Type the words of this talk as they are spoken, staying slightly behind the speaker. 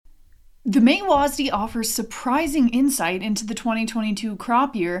The May WASDE offers surprising insight into the 2022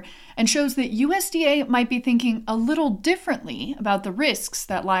 crop year and shows that USDA might be thinking a little differently about the risks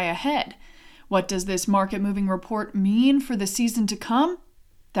that lie ahead. What does this market-moving report mean for the season to come?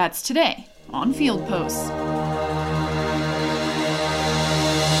 That's today on Field Posts.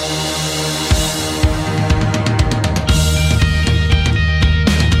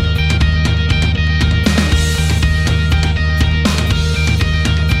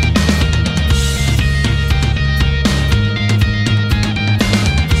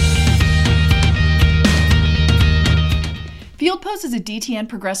 Field Post is a DTN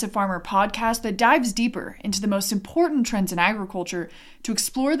Progressive Farmer podcast that dives deeper into the most important trends in agriculture to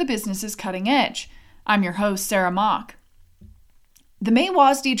explore the business's cutting edge. I'm your host, Sarah Mock. The May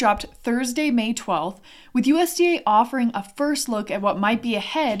WASDE dropped Thursday, May 12th, with USDA offering a first look at what might be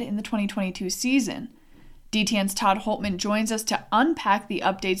ahead in the 2022 season. DTN's Todd Holtman joins us to unpack the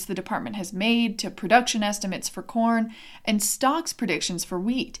updates the department has made to production estimates for corn and stocks predictions for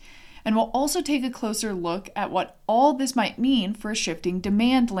wheat. And we'll also take a closer look at what all this might mean for a shifting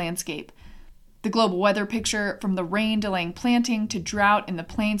demand landscape. The global weather picture, from the rain delaying planting to drought in the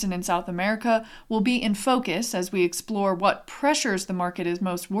plains and in South America, will be in focus as we explore what pressures the market is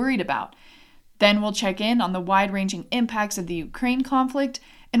most worried about. Then we'll check in on the wide-ranging impacts of the Ukraine conflict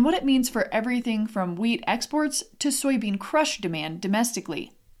and what it means for everything from wheat exports to soybean crush demand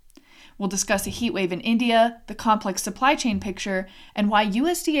domestically. We'll discuss a heat wave in India, the complex supply chain picture, and why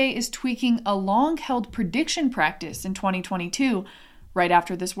USDA is tweaking a long-held prediction practice in 2022, right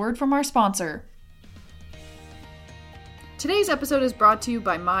after this word from our sponsor. Today's episode is brought to you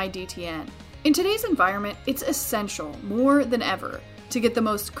by MyDTN. In today's environment, it's essential, more than ever, to get the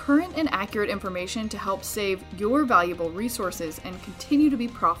most current and accurate information to help save your valuable resources and continue to be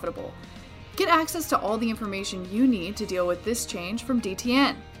profitable. Get access to all the information you need to deal with this change from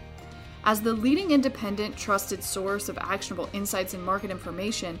DTN. As the leading independent, trusted source of actionable insights and market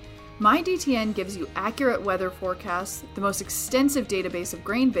information, MyDTN gives you accurate weather forecasts, the most extensive database of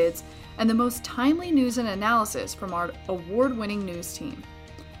grain bids, and the most timely news and analysis from our award-winning news team.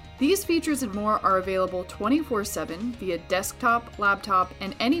 These features and more are available 24/7 via desktop, laptop,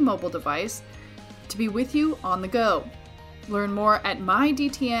 and any mobile device to be with you on the go. Learn more at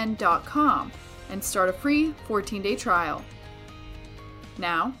mydtn.com and start a free 14-day trial.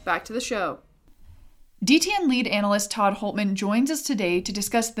 Now, back to the show. DTN lead analyst Todd Holtman joins us today to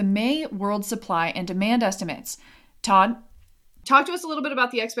discuss the May world supply and demand estimates. Todd, talk to us a little bit about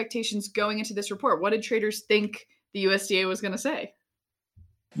the expectations going into this report. What did traders think the USDA was going to say?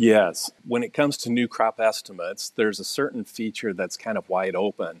 Yes. When it comes to new crop estimates, there's a certain feature that's kind of wide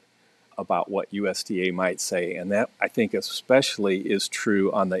open about what USDA might say, and that, I think, especially is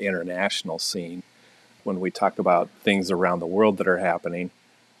true on the international scene when we talk about things around the world that are happening.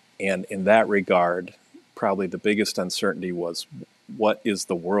 And in that regard, probably the biggest uncertainty was, what is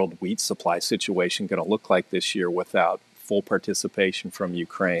the world wheat supply situation going to look like this year without full participation from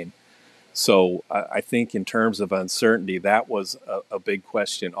Ukraine? So I think in terms of uncertainty, that was a big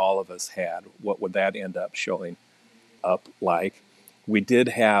question all of us had. What would that end up showing up like? We did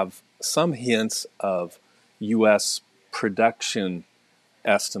have some hints of U.S. production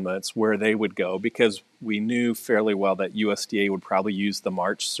estimates where they would go, because we knew fairly well that USDA would probably use the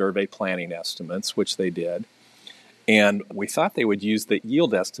March survey planting estimates, which they did. And we thought they would use the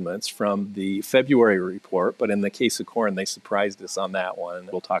yield estimates from the February report, but in the case of corn, they surprised us on that one.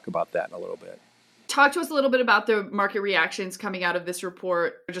 We'll talk about that in a little bit. Talk to us a little bit about the market reactions coming out of this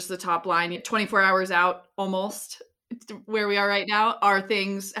report, just the top line, 24 hours out almost. Where we are right now, have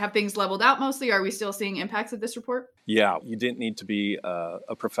things leveled out mostly? Are we still seeing impacts of this report? Yeah, you didn't need to be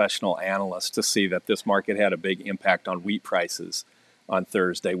a professional analyst to see that this market had a big impact on wheat prices on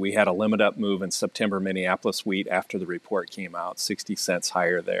Thursday. We had a limit up move in September Minneapolis wheat after the report came out, 60 cents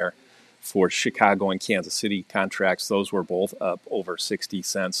higher there. For Chicago and Kansas City contracts, those were both up over 60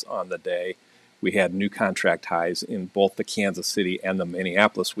 cents on the day. We had new contract highs in both the Kansas City and the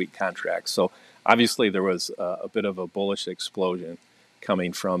Minneapolis wheat contracts. So obviously, there was a bit of a bullish explosion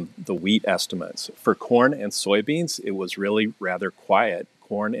coming from the wheat estimates. For corn and soybeans, it was really rather quiet.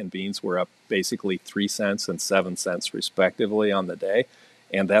 Corn and beans were up basically 3 cents and 7 cents respectively on the day.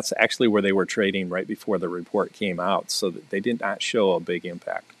 And that's actually where they were trading right before the report came out. So they did not show a big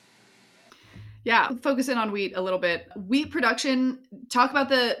impact. Yeah, focus in on wheat a little bit. Wheat production, talk about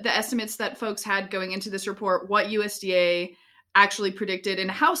the estimates that folks had going into this report, what USDA actually predicted? And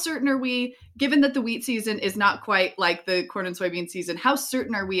how certain are we, given that the wheat season is not quite like the corn and soybean season, how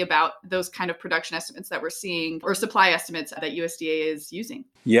certain are we about those kind of production estimates that we're seeing or supply estimates that USDA is using?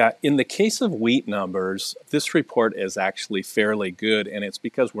 Yeah, in the case of wheat numbers, this report is actually fairly good, and it's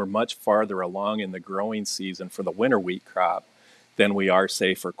because we're much farther along in the growing season for the winter wheat crop than we are,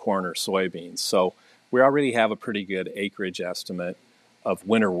 say, for corn or soybeans. So we already have a pretty good acreage estimate of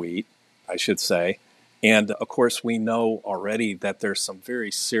winter wheat, I should say. And of course, we know already that there's some very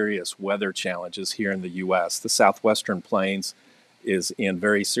serious weather challenges here in the U.S. The southwestern plains is in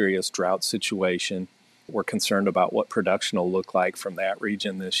very serious drought situation. We're concerned about what production will look like from that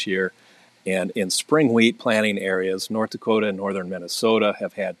region this year. And in spring wheat planting areas, North Dakota and northern Minnesota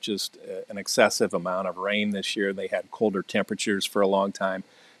have had just an excessive amount of rain this year. They had colder temperatures for a long time.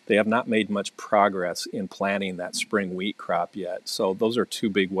 They have not made much progress in planting that spring wheat crop yet. So those are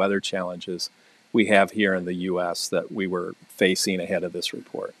two big weather challenges we have here in the U.S. that we were facing ahead of this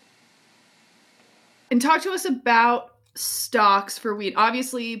report. And talk to us about stocks for wheat.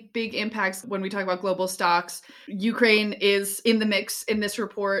 Obviously, big impacts when we talk about global stocks. Ukraine is in the mix in this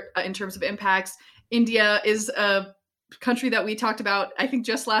report in terms of impacts. India is a country that we talked about, I think,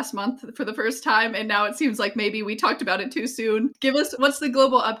 just last month for the first time. And now it seems like maybe we talked about it too soon. Give us, what's the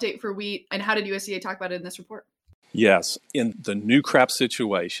global update for wheat and how did USDA talk about it in this report? Yes, in the new crop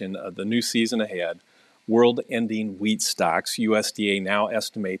situation, the new season ahead, world-ending wheat stocks, USDA now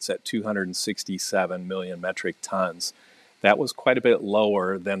estimates at 267 million metric tons. That was quite a bit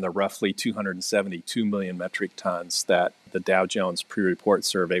lower than the roughly 272 million metric tons that the Dow Jones pre-report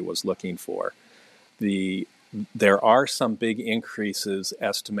survey was looking for. There are some big increases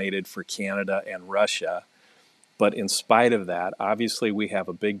estimated for Canada and Russia. But in spite of that, obviously we have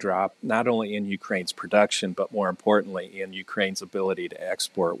a big drop, not only in Ukraine's production, but more importantly in Ukraine's ability to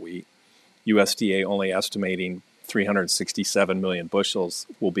export wheat. USDA only estimating 367 million bushels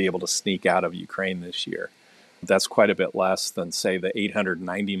will be able to sneak out of Ukraine this year. That's quite a bit less than, say, the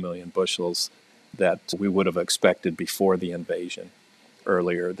 890 million bushels that we would have expected before the invasion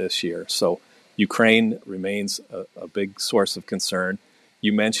earlier this year. So Ukraine remains a big source of concern.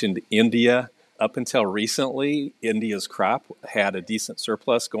 You mentioned India. Up until recently, India's crop had a decent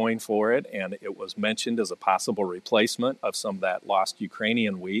surplus going for it, and it was mentioned as a possible replacement of some of that lost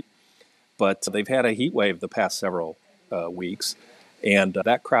Ukrainian wheat. But they've had a heat wave the past several weeks, and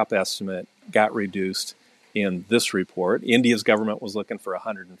that crop estimate got reduced in this report. India's government was looking for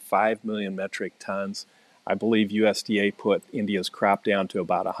 105 million metric tons. I believe USDA put India's crop down to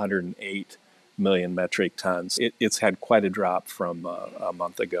about 108 million metric tons. It's had quite a drop from a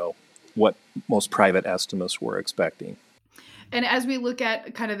month ago, what most private estimates were expecting. And as we look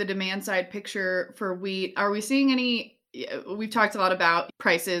at kind of the demand side picture for wheat, are we seeing any, we've talked a lot about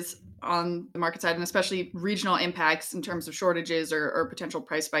prices on the market side and especially regional impacts in terms of shortages or potential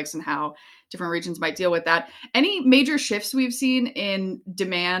price spikes and how different regions might deal with that. Any major shifts we've seen in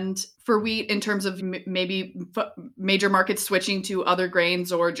demand for wheat in terms of maybe major markets switching to other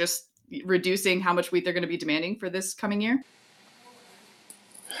grains or just reducing how much wheat they're going to be demanding for this coming year?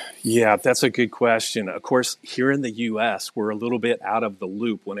 Yeah, that's a good question. Of course, here in the U.S., we're a little bit out of the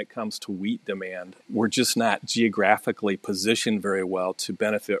loop when it comes to wheat demand. We're just not geographically positioned very well to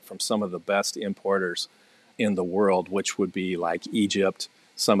benefit from some of the best importers in the world, which would be like Egypt,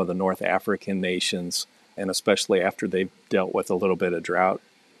 some of the North African nations, and especially after they've dealt with a little bit of drought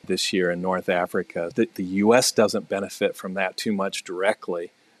this year in North Africa. The U.S. doesn't benefit from that too much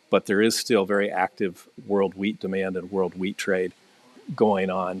directly, but there is still very active world wheat demand and world wheat trade going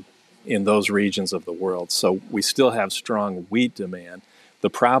on in those regions of the world. So we still have strong wheat demand.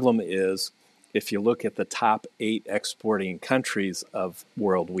 The problem is, if you look at the top 8 exporting countries of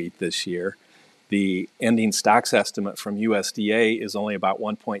world wheat this year, the ending stocks estimate from USDA is only about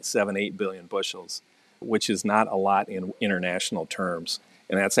 1.78 billion bushels, which is not a lot in international terms.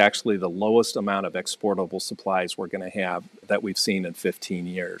 And that's actually the lowest amount of exportable supplies we're going to have that we've seen in 15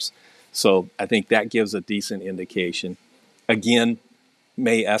 years. So I think that gives a decent indication. Again,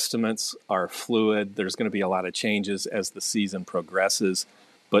 May estimates are fluid. There's going to be a lot of changes as the season progresses.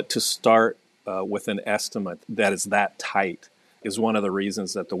 But to start with an estimate that is that tight is one of the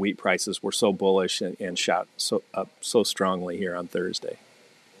reasons that the wheat prices were so bullish and shot up so strongly here on Thursday.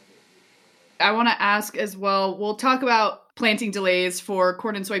 I want to ask as well, we'll talk about planting delays for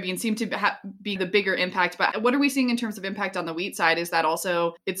corn and soybeans seem to be the bigger impact, but what are we seeing in terms of impact on the wheat side? Is that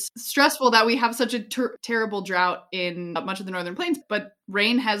also, it's stressful that we have such a terrible drought in much of the northern plains, but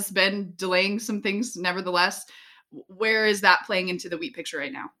rain has been delaying some things nevertheless. Where is that playing into the wheat picture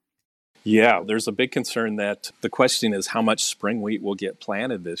right now? Yeah, there's a big concern that the question is how much spring wheat will get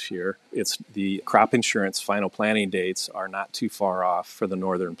planted this year. It's the crop insurance final planting dates are not too far off for the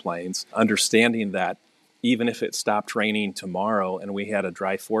northern plains. Understanding that even if it stopped raining tomorrow and we had a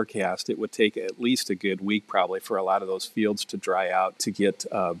dry forecast, it would take at least a good week probably for a lot of those fields to dry out to get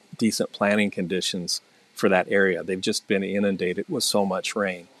decent planting conditions for that area. They've just been inundated with so much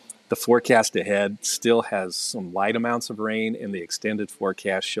rain. The forecast ahead still has some light amounts of rain, and the extended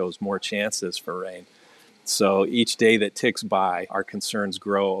forecast shows more chances for rain. So each day that ticks by, our concerns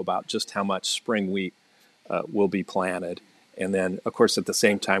grow about just how much spring wheat will be planted. And then, of course, at the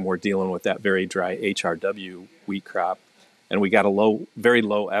same time, we're dealing with that very dry HRW wheat crop. And we got a very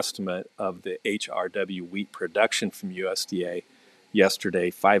low estimate of the HRW wheat production from USDA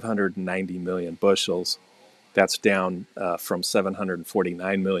yesterday, 590 million bushels. That's down from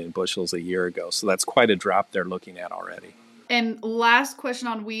 749 million bushels a year ago. So that's quite a drop they're looking at already. And last question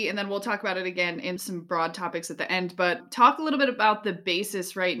on wheat, and then we'll talk about it again in some broad topics at the end. But talk a little bit about the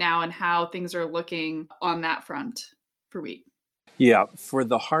basis right now and how things are looking on that front for wheat. Yeah, for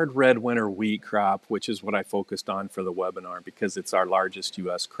the hard red winter wheat crop, which is what I focused on for the webinar because it's our largest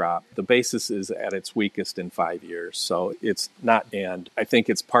U.S. crop, the basis is at its weakest in 5 years. So it's not, and I think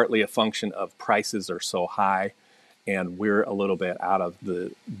it's partly a function of prices are so high and we're a little bit out of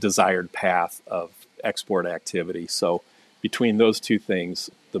the desired path of export activity. So between those two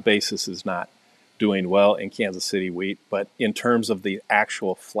things, the basis is not doing well in Kansas City wheat, but in terms of the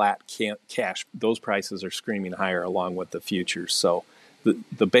actual flat cash, those prices are screaming higher along with the futures. So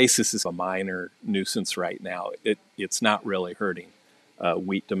the basis is a minor nuisance right now. It's not really hurting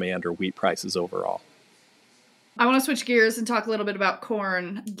wheat demand or wheat prices overall. I want to switch gears and talk a little bit about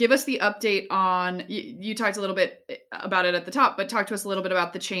corn. Give us the update on, you talked a little bit about it at the top, but talk to us a little bit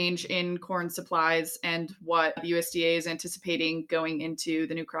about the change in corn supplies and what the USDA is anticipating going into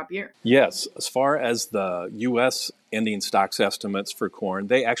the new crop year. Yes, as far as the U.S. ending stocks estimates for corn,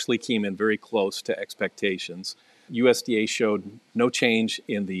 they actually came in very close to expectations. USDA showed no change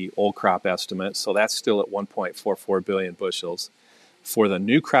in the old crop estimate, so that's still at 1.44 billion bushels. For the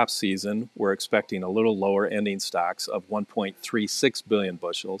new crop season, we're expecting a little lower ending stocks of 1.36 billion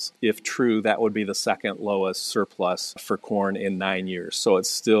bushels. If true, that would be the second lowest surplus for corn in 9 years. So it's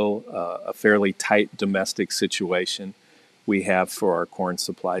still a fairly tight domestic situation we have for our corn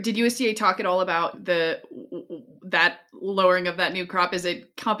supply. Did USDA talk at all about that lowering of that new crop? Is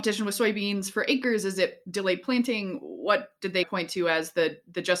it competition with soybeans for acres? Is it delayed planting? What did they point to as the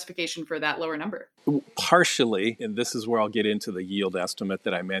justification for that lower number? Partially, and this is where I'll get into the yield estimate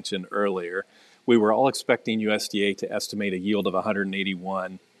that I mentioned earlier. We were all expecting USDA to estimate a yield of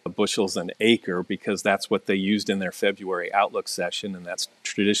 181 bushels an acre because that's what they used in their February outlook session, and that's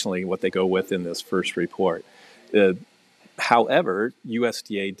traditionally what they go with in this first report. However,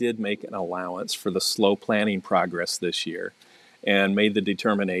 USDA did make an allowance for the slow planting progress this year and made the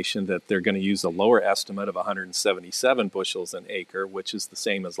determination that they're going to use a lower estimate of 177 bushels an acre, which is the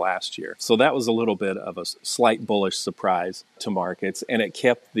same as last year. So that was a little bit of a slight bullish surprise to markets, and it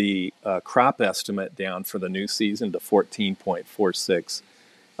kept the crop estimate down for the new season to 14.46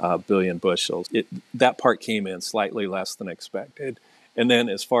 billion bushels. That part came in slightly less than expected. And then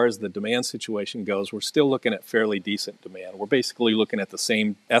as far as the demand situation goes, we're still looking at fairly decent demand. We're basically looking at the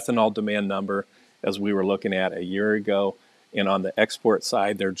same ethanol demand number as we were looking at a year ago. And on the export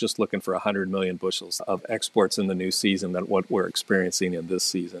side, they're just looking for 100 million bushels of exports in the new season than what we're experiencing in this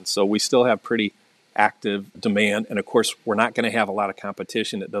season. So we still have pretty active demand. And of course, we're not going to have a lot of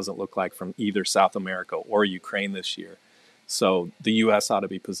competition, it doesn't look like, from either South America or Ukraine this year. So the U.S. ought to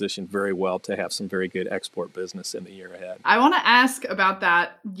be positioned very well to have some very good export business in the year ahead. I want to ask about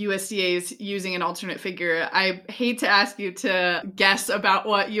that. USDA is using an alternate figure. I hate to ask you to guess about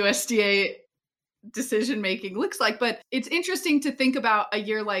what USDA decision-making looks like, but it's interesting to think about a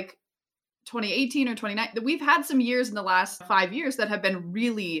year like 2018 or 2019. We've had some years in the last 5 years that have been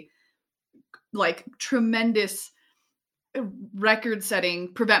really like tremendous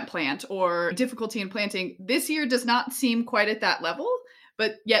record-setting prevent plant or difficulty in planting. This year does not seem quite at that level,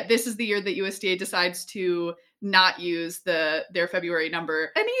 but yet this is the year that USDA decides to not use their February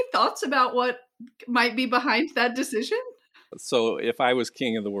number. Any thoughts about what might be behind that decision? So if I was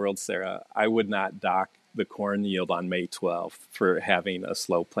king of the world, Sarah, I would not dock the corn yield on May 12th for having a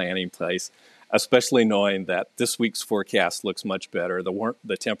slow planting place, especially knowing that this week's forecast looks much better.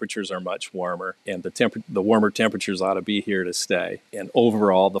 The temperatures are much warmer, and the warmer temperatures ought to be here to stay. And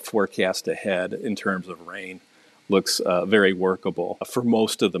overall, the forecast ahead in terms of rain looks very workable for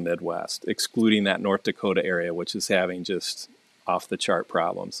most of the Midwest, excluding that North Dakota area, which is having just off the chart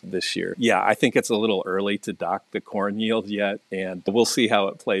problems this year. Yeah, I think it's a little early to dock the corn yield yet, and we'll see how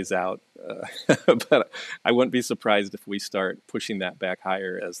it plays out. But I wouldn't be surprised if we start pushing that back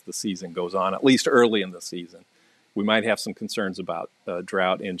higher as the season goes on, at least early in the season. We might have some concerns about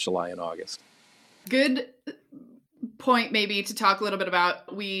drought in July and August. Good point maybe to talk a little bit about.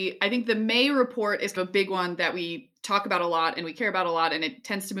 I think the May report is a big one that we talk about a lot and we care about a lot, and it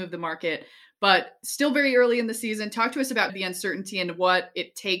tends to move the market, but still very early in the season. Talk to us about the uncertainty and what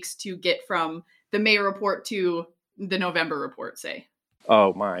it takes to get from the May report to the November report, say.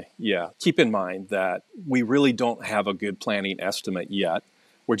 Oh my, yeah. Keep in mind that we really don't have a good planning estimate yet.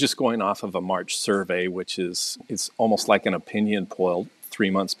 We're just going off of a March survey, which is it's almost like an opinion poll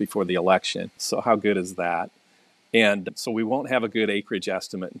 3 months before the election. So how good is that? And so we won't have a good acreage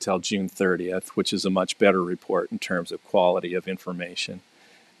estimate until June 30th, which is a much better report in terms of quality of information.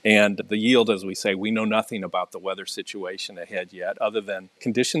 And the yield, as we say, we know nothing about the weather situation ahead yet, other than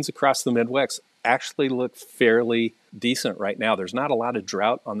conditions across the Midwest actually look fairly decent right now. There's not a lot of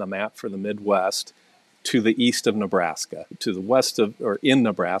drought on the map for the Midwest to the east of Nebraska. To the west of, or in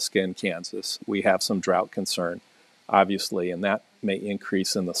Nebraska and Kansas, we have some drought concern, obviously, and that may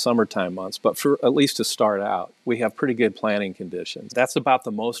increase in the summertime months. But for at least to start out, we have pretty good planting conditions. That's about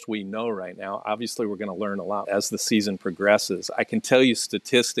the most we know right now. Obviously, we're going to learn a lot as the season progresses. I can tell you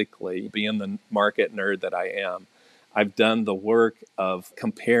statistically, being the market nerd that I am, I've done the work of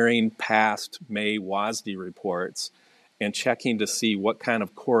comparing past May WASDE reports and checking to see what kind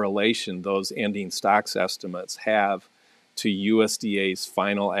of correlation those ending stocks estimates have to USDA's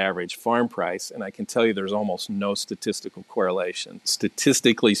final average farm price. And I can tell you there's almost no statistical correlation.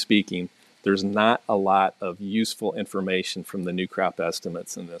 Statistically speaking, there's not a lot of useful information from the new crop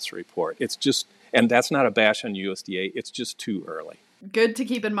estimates in this report. It's just, and that's not a bash on USDA, it's just too early. Good to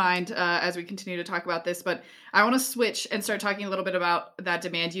keep in mind as we continue to talk about this, but I want to switch and start talking a little bit about that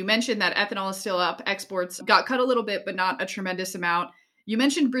demand. You mentioned that ethanol is still up. Exports got cut a little bit, but not a tremendous amount. You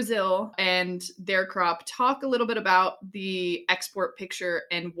mentioned Brazil and their crop. Talk a little bit about the export picture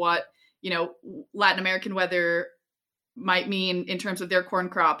and what, Latin American weather might mean in terms of their corn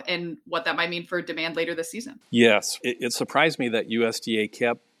crop and what that might mean for demand later this season. Yes, it surprised me that USDA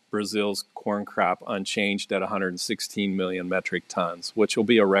kept Brazil's corn crop unchanged at 116 million metric tons, which will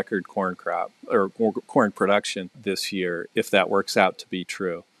be a record corn crop or corn production this year if that works out to be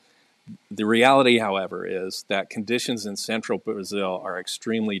true. The reality, however, is that conditions in central Brazil are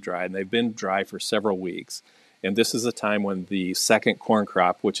extremely dry, and they've been dry for several weeks. And this is a time when the second corn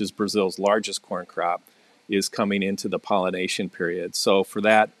crop, which is Brazil's largest corn crop, is coming into the pollination period. So for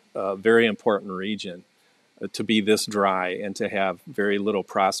that very important region, to be this dry and to have very little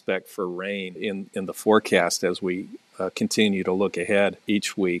prospect for rain in the forecast as we continue to look ahead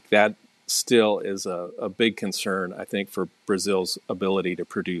each week, that still is a big concern, I think, for Brazil's ability to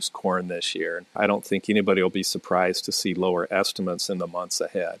produce corn this year. I don't think anybody will be surprised to see lower estimates in the months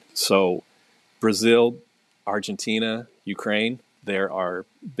ahead. So Brazil, Argentina, Ukraine, they're our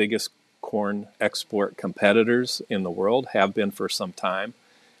biggest corn export competitors in the world, have been for some time.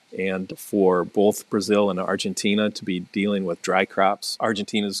 And for both Brazil and Argentina to be dealing with dry crops,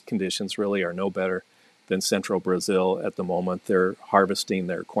 Argentina's conditions really are no better than central Brazil at the moment. They're harvesting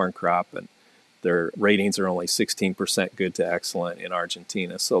their corn crop, and their ratings are only 16% good to excellent in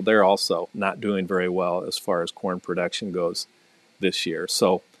Argentina. So they're also not doing very well as far as corn production goes this year.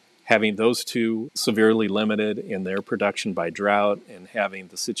 So having those two severely limited in their production by drought and having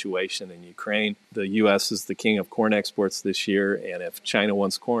the situation in Ukraine, the U.S. is the king of corn exports this year. And if China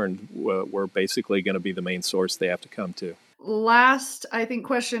wants corn, we're basically going to be the main source they have to come to. Last, I think,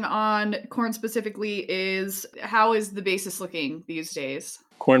 question on corn specifically is, how is the basis looking these days?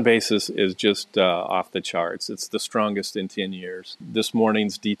 Corn basis is just off the charts. It's the strongest in 10 years. This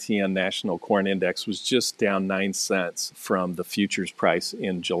morning's DTN National Corn Index was just down 9 cents from the futures price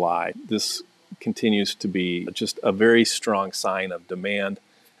in July. This continues to be just a very strong sign of demand.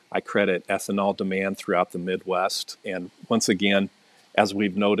 I credit ethanol demand throughout the Midwest. And once again, as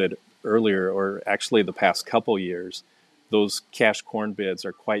we've noted earlier, or actually the past couple years, those cash corn bids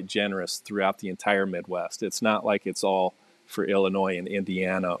are quite generous throughout the entire Midwest. It's not like it's all for Illinois and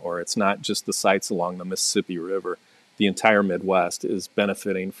Indiana, or it's not just the sites along the Mississippi River. The entire Midwest is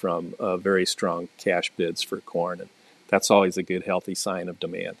benefiting from very strong cash bids for corn, and that's always a good, healthy sign of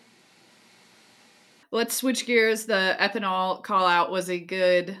demand. Let's switch gears. The ethanol call out was a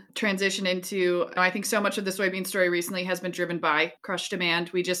good transition into, I think so much of the soybean story recently has been driven by crush demand.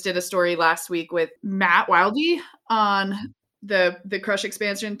 We just did a story last week with Matt Wildy on the crush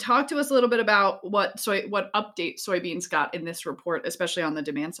expansion. Talk to us a little bit about what update soybeans got in this report, especially on the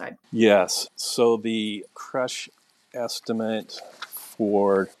demand side. Yes. So the crush estimate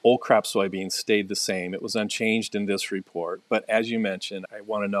for old crop soybeans stayed the same. It was unchanged in this report. But as you mentioned, I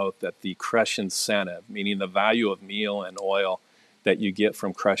want to note that the crush incentive, meaning the value of meal and oil that you get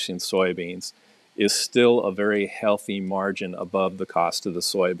from crushing soybeans, is still a very healthy margin above the cost of the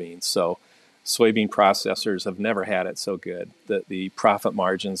soybeans. So soybean processors have never had it so good. The profit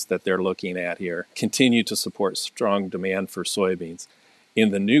margins that they're looking at here continue to support strong demand for soybeans.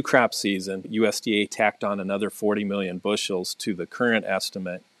 In the new crop season, USDA tacked on another 40 million bushels to the current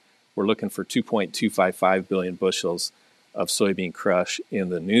estimate. We're looking for 2.255 billion bushels of soybean crush in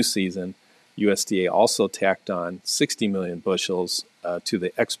the new season. USDA also tacked on 60 million bushels to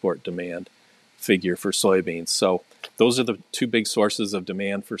the export demand figure for soybeans. So those are the two big sources of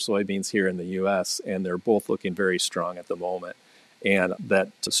demand for soybeans here in the U.S., and they're both looking very strong at the moment. And that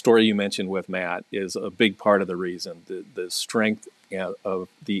story you mentioned with Matt is a big part of the reason. The strength of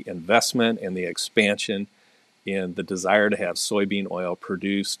the investment and the expansion in the desire to have soybean oil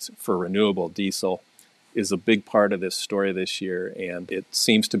produced for renewable diesel is a big part of this story this year, and it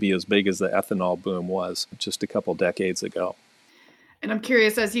seems to be as big as the ethanol boom was just a couple decades ago. And I'm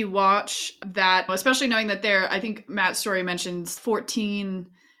curious, as you watch that, especially knowing that I think Matt's story mentions 14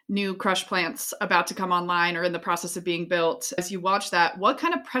 new crush plants about to come online or in the process of being built. As you watch that, what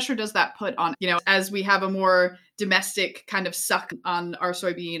kind of pressure does that put on, as we have a more domestic kind of suck on our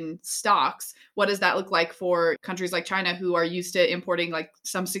soybean stocks? What does that look like for countries like China, who are used to importing like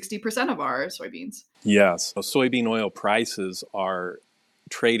some 60% of our soybeans? Yes. Soybean oil prices are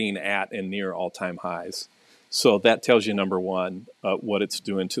trading at and near all-time highs. So that tells you, number one, what it's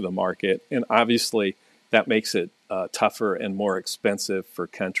doing to the market. And obviously, that makes it tougher and more expensive for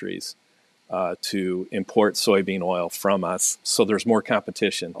countries to import soybean oil from us. So there's more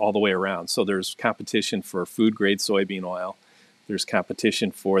competition all the way around. So there's competition for food-grade soybean oil. There's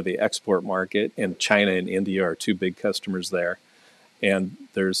competition for the export market, and China and India are two big customers there. And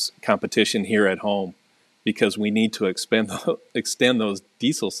there's competition here at home because we need to extend those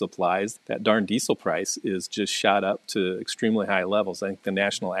diesel supplies. That darn diesel price is just shot up to extremely high levels. I think the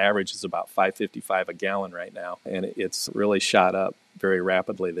national average is about $5.55 a gallon right now, and it's really shot up very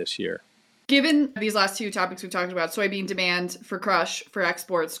rapidly this year. Given these last two topics we've talked about, soybean demand for crush for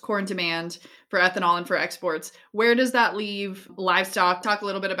exports, corn demand for ethanol and for exports, where does that leave livestock? Talk a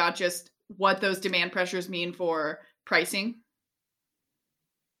little bit about just what those demand pressures mean for pricing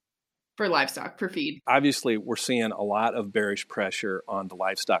for livestock, for feed. Obviously, we're seeing a lot of bearish pressure on the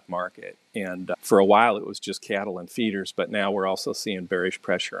livestock market. And for a while, it was just cattle and feeders, but now we're also seeing bearish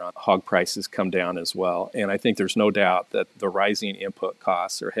pressure on hog prices come down as well. And I think there's no doubt that the rising input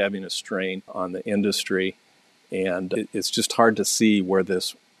costs are having a strain on the industry. And it's just hard to see where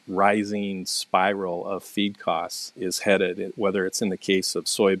this rising spiral of feed costs is headed, whether it's in the case of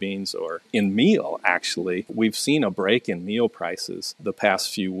soybeans or in meal. Actually, we've seen a break in meal prices the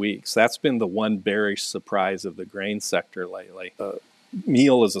past few weeks. That's been the one bearish surprise of the grain sector lately.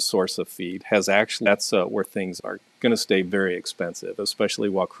 Meal as a source of feed that's where things are going to stay very expensive, especially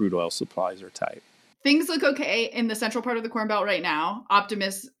while crude oil supplies are tight. Things look okay in the central part of the Corn Belt right now.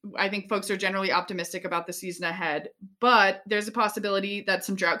 I think folks are generally optimistic about the season ahead, but there's a possibility that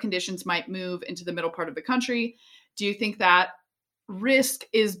some drought conditions might move into the middle part of the country. Do you think that risk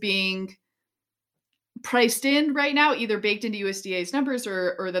is being priced in right now, either baked into USDA's numbers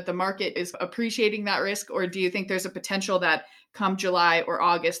or that the market is appreciating that risk? Or do you think there's a potential that come July or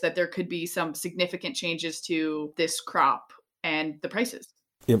August that there could be some significant changes to this crop and the prices?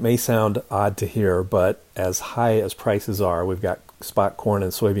 It may sound odd to hear, but as high as prices are, we've got spot corn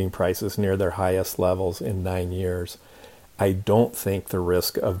and soybean prices near their highest levels in 9 years. I don't think the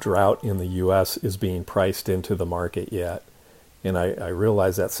risk of drought in the U.S. is being priced into the market yet. And I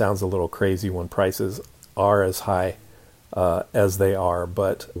realize that sounds a little crazy when prices are as high as they are,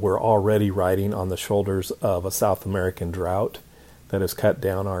 but we're already riding on the shoulders of a South American drought that has cut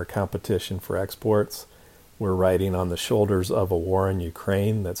down our competition for exports. We're riding on the shoulders of a war in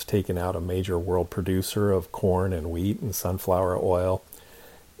Ukraine that's taken out a major world producer of corn and wheat and sunflower oil.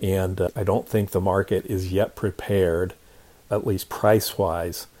 And I don't think the market is yet prepared, at least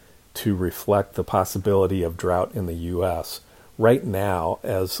price-wise, to reflect the possibility of drought in the U.S. Right now,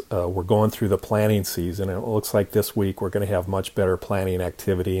 as we're going through the planting season, and it looks like this week we're going to have much better planting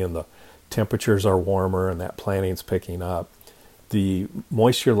activity and the temperatures are warmer and that planting's picking up. The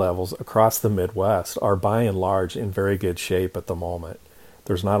moisture levels across the Midwest are by and large in very good shape at the moment.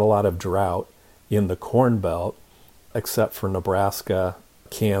 There's not a lot of drought in the Corn Belt except for Nebraska,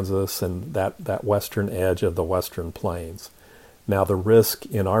 Kansas, and that western edge of the Western Plains. Now, the risk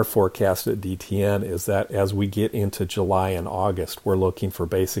in our forecast at DTN is that as we get into July and August, we're looking for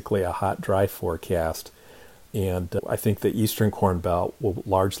basically a hot, dry forecast And I think the Eastern Corn Belt will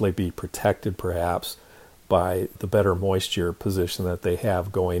largely be protected perhaps by the better moisture position that they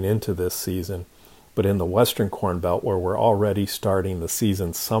have going into this season. But in the Western Corn Belt, where we're already starting the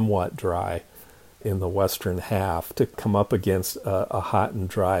season somewhat dry in the western half, to come up against a hot and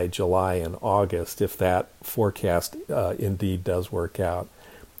dry July and August, if that forecast indeed does work out,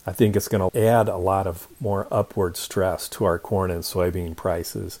 I think it's going to add a lot of more upward stress to our corn and soybean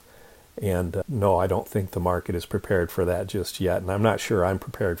prices. And no, I don't think the market is prepared for that just yet. And I'm not sure I'm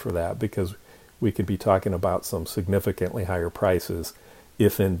prepared for that, because we could be talking about some significantly higher prices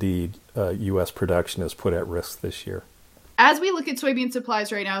if indeed U.S. production is put at risk this year. As we look at soybean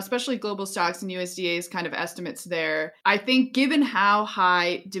supplies right now, especially global stocks and USDA's kind of estimates there, I think given how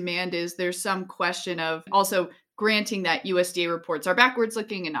high demand is, there's some question of also granting that USDA reports are backwards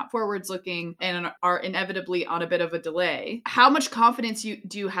looking and not forwards looking and are inevitably on a bit of a delay. How much confidence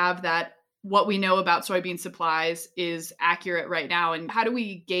do you have that what we know about soybean supplies is accurate right now? And how do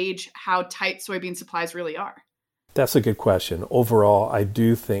we gauge how tight soybean supplies really are? That's a good question. Overall, I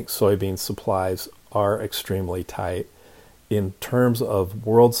do think soybean supplies are extremely tight. In terms of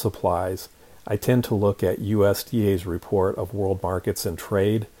world supplies, I tend to look at USDA's report of world markets and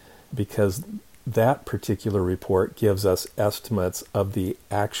trade, because that particular report gives us estimates of the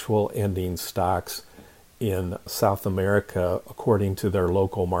actual ending stocks in South America according to their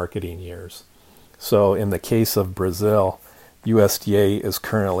local marketing years. So in the case of Brazil, USDA is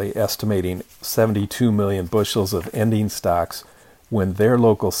currently estimating 72 million bushels of ending stocks when their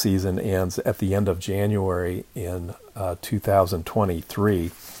local season ends at the end of January in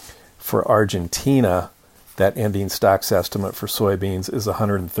 2023. For Argentina, that ending stocks estimate for soybeans is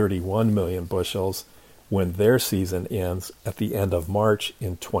 131 million bushels when their season ends at the end of March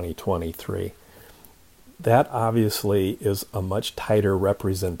in 2023. That obviously is a much tighter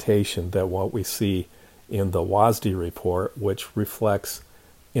representation than what we see in the WASDE report, which reflects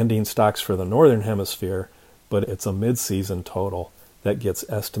ending stocks for the Northern Hemisphere, but it's a mid-season total that gets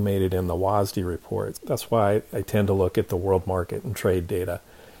estimated in the WASDE report. That's why I tend to look at the world market and trade data.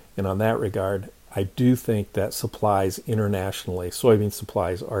 And on that regard, I do think that supplies internationally, soybean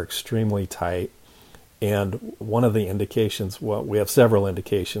supplies, are extremely tight. And one of the indications, well, we have several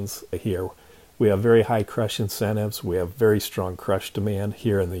indications here. We have very high crush incentives. We have very strong crush demand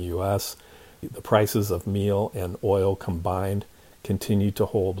here in the U.S. The prices of meal and oil combined continue to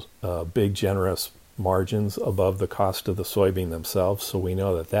hold big, generous margins above the cost of the soybean themselves. So we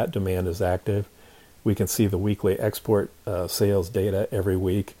know that that demand is active. We can see the weekly export sales data every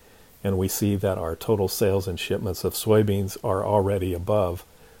week, and we see that our total sales and shipments of soybeans are already above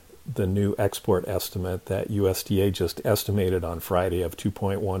the new export estimate that USDA just estimated on Friday of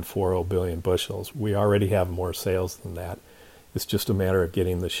 2.140 billion bushels. We already have more sales than that. It's just a matter of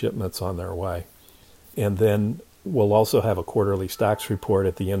getting the shipments on their way. And then we'll also have a quarterly stocks report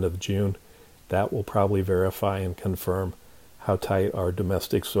at the end of June. That will probably verify and confirm how tight our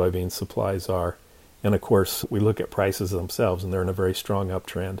domestic soybean supplies are. And of course, we look at prices themselves, and they're in a very strong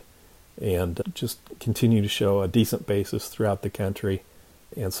uptrend and just continue to show a decent basis throughout the country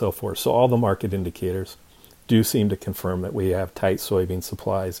and so forth. So all the market indicators do seem to confirm that we have tight soybean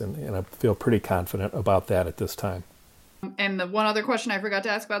supplies, and I feel pretty confident about that at this time. And the one other question I forgot to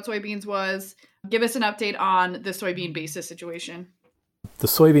ask about soybeans was, give us an update on the soybean basis situation. The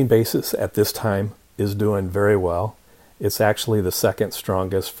soybean basis at this time is doing very well. It's actually the second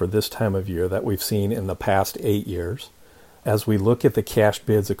strongest for this time of year that we've seen in the past 8 years. As we look at the cash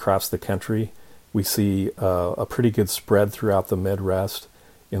bids across the country, we see a pretty good spread throughout the Midwest.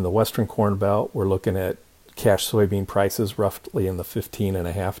 In the Western Corn Belt, we're looking at cash soybean prices roughly in the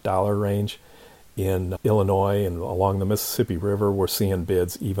 $15.50 range. In Illinois and along the Mississippi River, we're seeing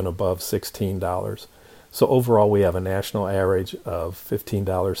bids even above $16. So overall, we have a national average of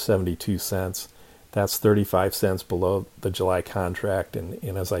 $15.72. That's 35 cents below the July contract. And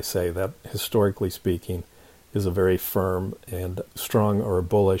as I say, that historically speaking is a very firm and strong or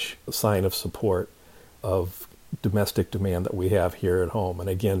bullish sign of support of domestic demand that we have here at home. And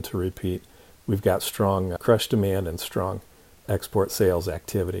again, to repeat, we've got strong crush demand and strong export sales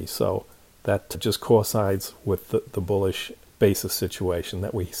activity. So that just coincides with the bullish basis situation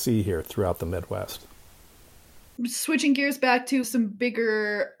that we see here throughout the Midwest. Switching gears back to some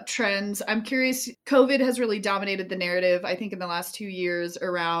bigger trends, I'm curious, COVID has really dominated the narrative, I think, in the last 2 years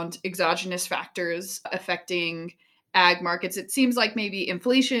around exogenous factors affecting ag markets. It seems like maybe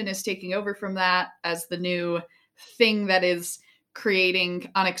inflation is taking over from that as the new thing that is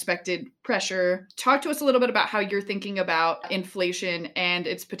creating unexpected pressure. Talk to us a little bit about how you're thinking about inflation and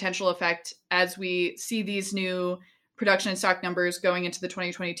its potential effect as we see these new production and stock numbers going into the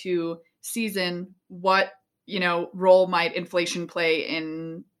 2022 season. What role might inflation play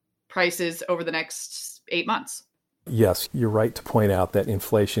in prices over the next 8 months? Yes, you're right to point out that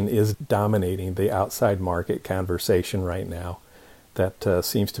inflation is dominating the outside market conversation right now. That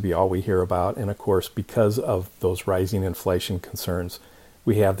seems to be all we hear about. And of course, because of those rising inflation concerns,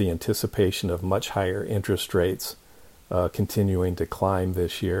 we have the anticipation of much higher interest rates continuing to climb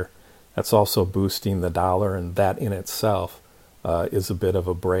this year. That's also boosting the dollar, and that in itself is a bit of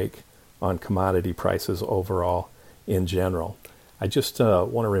a brake on commodity prices overall in general. I just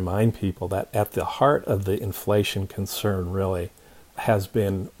want to remind people that at the heart of the inflation concern really has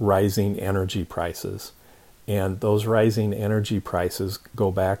been rising energy prices. And those rising energy prices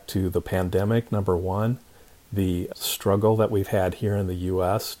go back to the pandemic, number one, the struggle that we've had here in the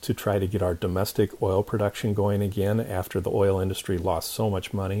U.S. to try to get our domestic oil production going again after the oil industry lost so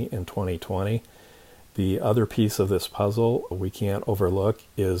much money in 2020. The other piece of this puzzle we can't overlook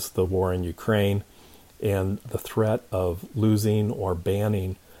is the war in Ukraine and the threat of losing or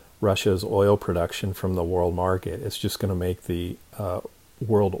banning Russia's oil production from the world market. It's just going to make the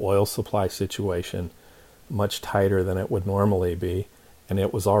world oil supply situation much tighter than it would normally be. And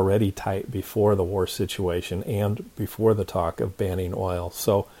it was already tight before the war situation and before the talk of banning oil.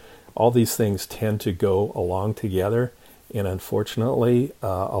 So all these things tend to go along together. And unfortunately,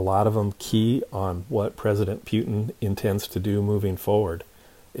 a lot of them key on what President Putin intends to do moving forward.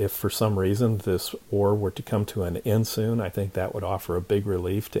 If for some reason this war were to come to an end soon, I think that would offer a big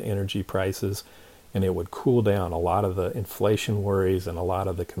relief to energy prices, and it would cool down a lot of the inflation worries and a lot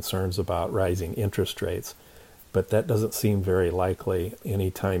of the concerns about rising interest rates. But that doesn't seem very likely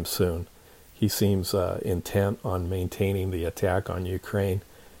anytime soon. He seems intent on maintaining the attack on Ukraine,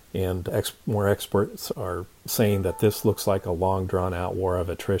 and more experts are saying that this looks like a long drawn-out war of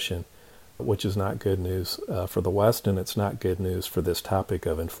attrition, which is not good news for the West, and it's not good news for this topic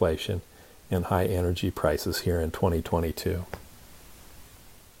of inflation and high energy prices here in 2022.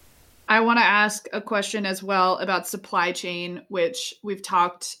 I want to ask a question as well about supply chain, which we've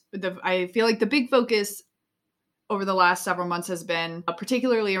talked. I feel like the big focus over the last several months has been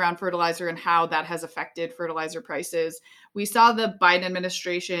particularly around fertilizer and how that has affected fertilizer prices. We saw the Biden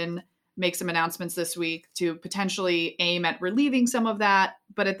administration make some announcements this week to potentially aim at relieving some of that.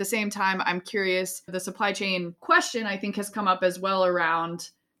 But at the same time, I'm curious, the supply chain question I think has come up as well around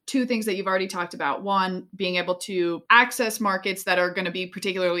two things that you've already talked about. One, being able to access markets that are going to be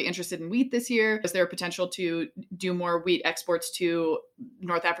particularly interested in wheat this year. Is there a potential to do more wheat exports to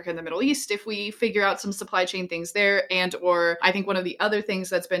North Africa and the Middle East if we figure out some supply chain things there? And or I think one of the other things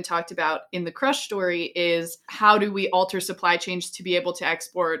that's been talked about in the crush story is how do we alter supply chains to be able to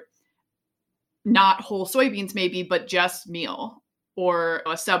export not whole soybeans maybe, but just meal or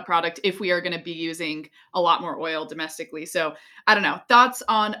a subproduct if we are going to be using a lot more oil domestically. So I don't know, thoughts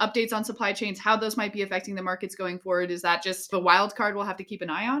on updates on supply chains, how those might be affecting the markets going forward. Is that just a wild card we'll have to keep an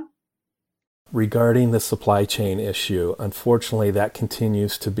eye on? Regarding the supply chain issue, unfortunately, that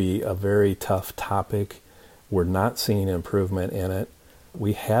continues to be a very tough topic. We're not seeing improvement in it.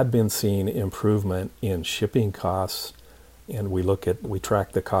 We had been seeing improvement in shipping costs, and we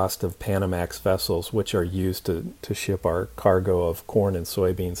track the cost of Panamax vessels, which are used to ship our cargo of corn and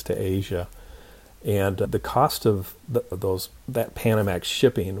soybeans to Asia. And the cost of that Panamax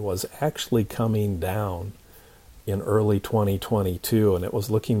shipping was actually coming down in early 2022, and it was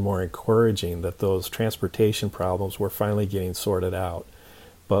looking more encouraging that those transportation problems were finally getting sorted out.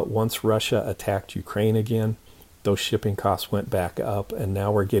 But once Russia attacked Ukraine again, those shipping costs went back up, and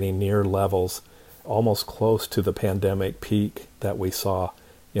now we're getting near levels almost close to the pandemic peak that we saw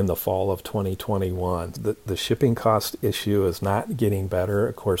in the fall of 2021. The shipping cost issue is not getting better.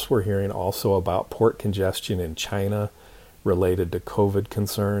 Of course, we're hearing also about port congestion in China related to COVID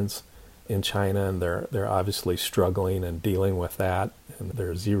concerns in China, and they're obviously struggling and dealing with that. And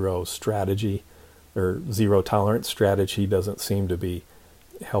their zero tolerance strategy doesn't seem to be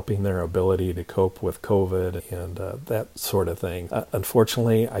helping their ability to cope with COVID and that sort of thing.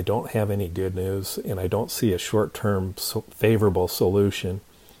 Unfortunately, I don't have any good news, and I don't see a short-term favorable solution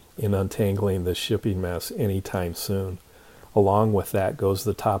in untangling this shipping mess anytime soon. Along with that goes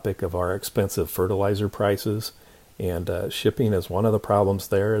the topic of our expensive fertilizer prices, and shipping is one of the problems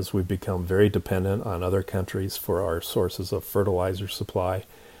there as we've become very dependent on other countries for our sources of fertilizer supply.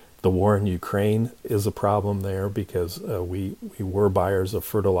 The war in Ukraine is a problem there because we were buyers of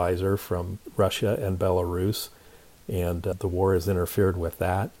fertilizer from Russia and Belarus, and the war has interfered with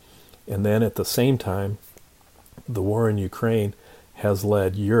that. And then at the same time, the war in Ukraine has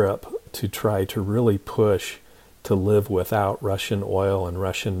led Europe to try to really push to live without Russian oil and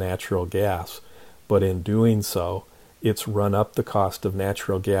Russian natural gas. But in doing so, It's run up the cost of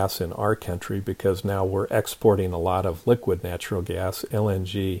natural gas in our country because now we're exporting a lot of liquid natural gas,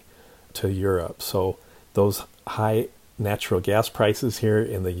 LNG, to Europe. So those high natural gas prices here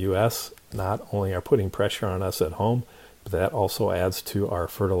in the U.S. not only are putting pressure on us at home, but that also adds to our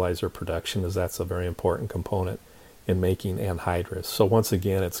fertilizer production, as that's a very important component in making anhydrous. So once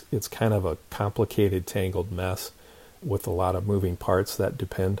again, it's kind of a complicated, tangled mess with a lot of moving parts that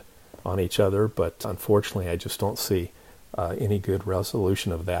depend on each other. But unfortunately, I just don't see any good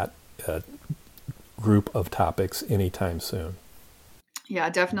resolution of that group of topics anytime soon. Yeah,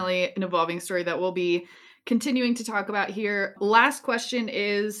 definitely an evolving story that we'll be continuing to talk about here. Last question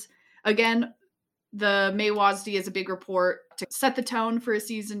is, again, the May WASDE is a big report to set the tone for a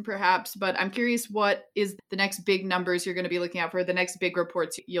season, perhaps, but I'm curious, what is the next big numbers you're going to be looking out for, the next big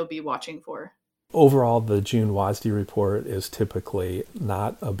reports you'll be watching for? Overall, the June WASDE report is typically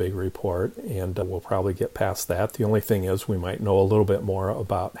not a big report, and we'll probably get past that. The only thing is we might know a little bit more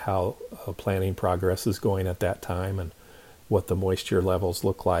about how planting progress is going at that time and what the moisture levels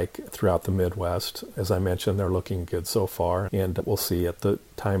look like throughout the Midwest. As I mentioned, they're looking good so far, and we'll see at the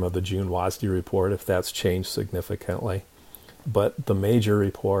time of the June WASDE report if that's changed significantly. But the major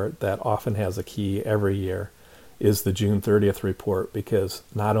report that often has a key every year is the June 30th report, because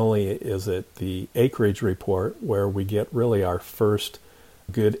not only is it the acreage report where we get really our first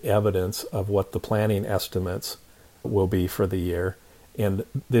good evidence of what the planting estimates will be for the year. And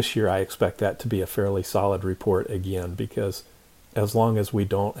this year I expect that to be a fairly solid report again, because as long as we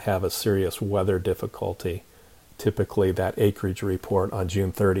don't have a serious weather difficulty, typically that acreage report on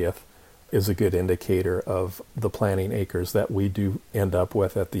June 30th is a good indicator of the planting acres that we do end up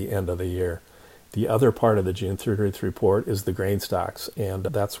with at the end of the year. The other part of the June 30th report is the grain stocks, and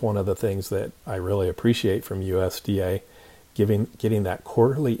that's one of the things that I really appreciate from USDA, getting that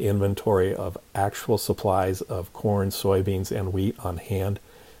quarterly inventory of actual supplies of corn, soybeans, and wheat on hand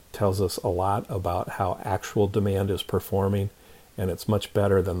tells us a lot about how actual demand is performing, and it's much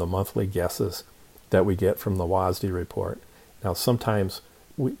better than the monthly guesses that we get from the WASDE report. Now, sometimes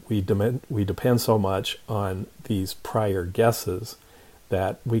we depend so much on these prior guesses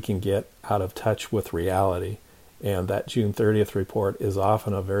that we can get out of touch with reality, and that June 30th report is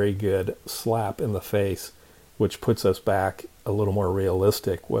often a very good slap in the face, which puts us back a little more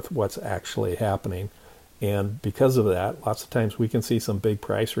realistic with what's actually happening. And because of that, lots of times we can see some big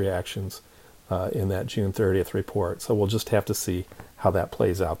price reactions in that June 30th report. So we'll just have to see how that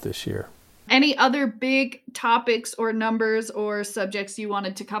plays out this year. Any other big topics or numbers or subjects you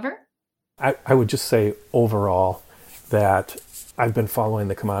wanted to cover? I would just say overall that I've been following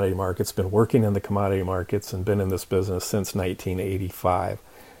the commodity markets, been working in the commodity markets, and been in this business since 1985.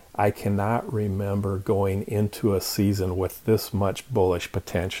 I cannot remember going into a season with this much bullish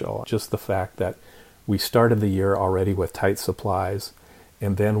potential. Just the fact that we started the year already with tight supplies,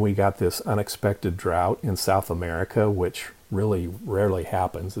 and then we got this unexpected drought in South America, which really rarely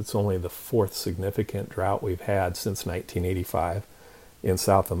happens. It's only the fourth significant drought we've had since 1985 in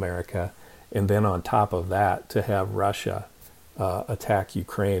South America. And then on top of that, to have Russia attack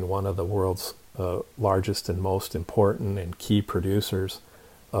Ukraine, one of the world's largest and most important and key producers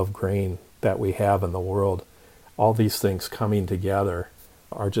of grain that we have in the world. All these things coming together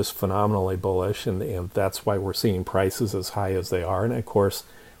are just phenomenally bullish, and that's why we're seeing prices as high as they are. And of course,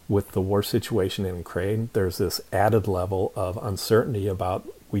 with the war situation in Ukraine, there's this added level of uncertainty about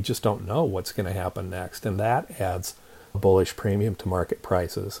we just don't know what's going to happen next, and that adds a bullish premium to market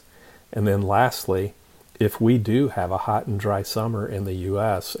prices. And then lastly, if we do have a hot and dry summer in the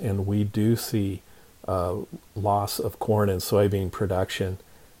U.S. and we do see loss of corn and soybean production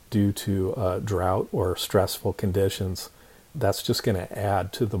due to drought or stressful conditions, that's just going to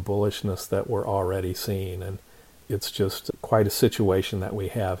add to the bullishness that we're already seeing. And it's just quite a situation that we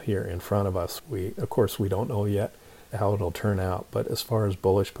have here in front of us. Of course, we don't know yet how it'll turn out, but as far as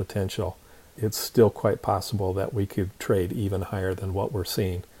bullish potential, it's still quite possible that we could trade even higher than what we're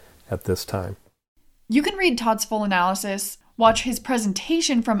seeing at this time. You can read Todd's full analysis, watch his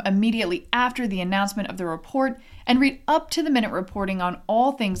presentation from immediately after the announcement of the report, and read up-to-the-minute reporting on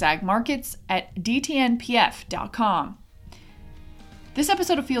all things ag markets at dtnpf.com. This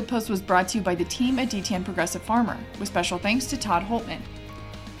episode of Field Post was brought to you by the team at DTN Progressive Farmer, with special thanks to Todd Holtman.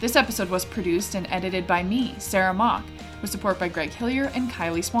 This episode was produced and edited by me, Sarah Mock, with support by Greg Hillier and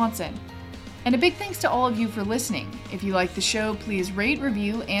Kylie Swanson. And a big thanks to all of you for listening. If you like the show, please rate,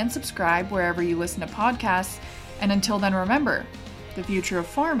 review, and subscribe wherever you listen to podcasts. And until then, remember, the future of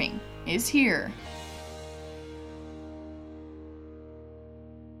farming is here.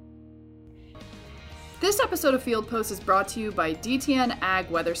 This episode of Field Post is brought to you by DTN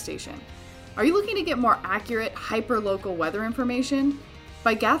Ag Weather Station. Are you looking to get more accurate, hyper-local weather information?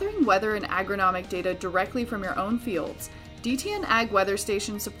 By gathering weather and agronomic data directly from your own fields, DTN Ag Weather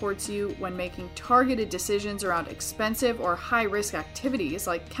Station supports you when making targeted decisions around expensive or high-risk activities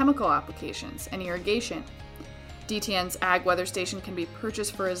like chemical applications and irrigation. DTN's Ag Weather Station can be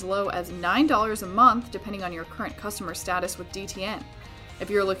purchased for as low as $9 a month depending on your current customer status with DTN. If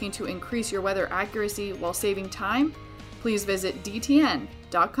you're looking to increase your weather accuracy while saving time, please visit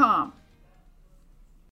dtn.com.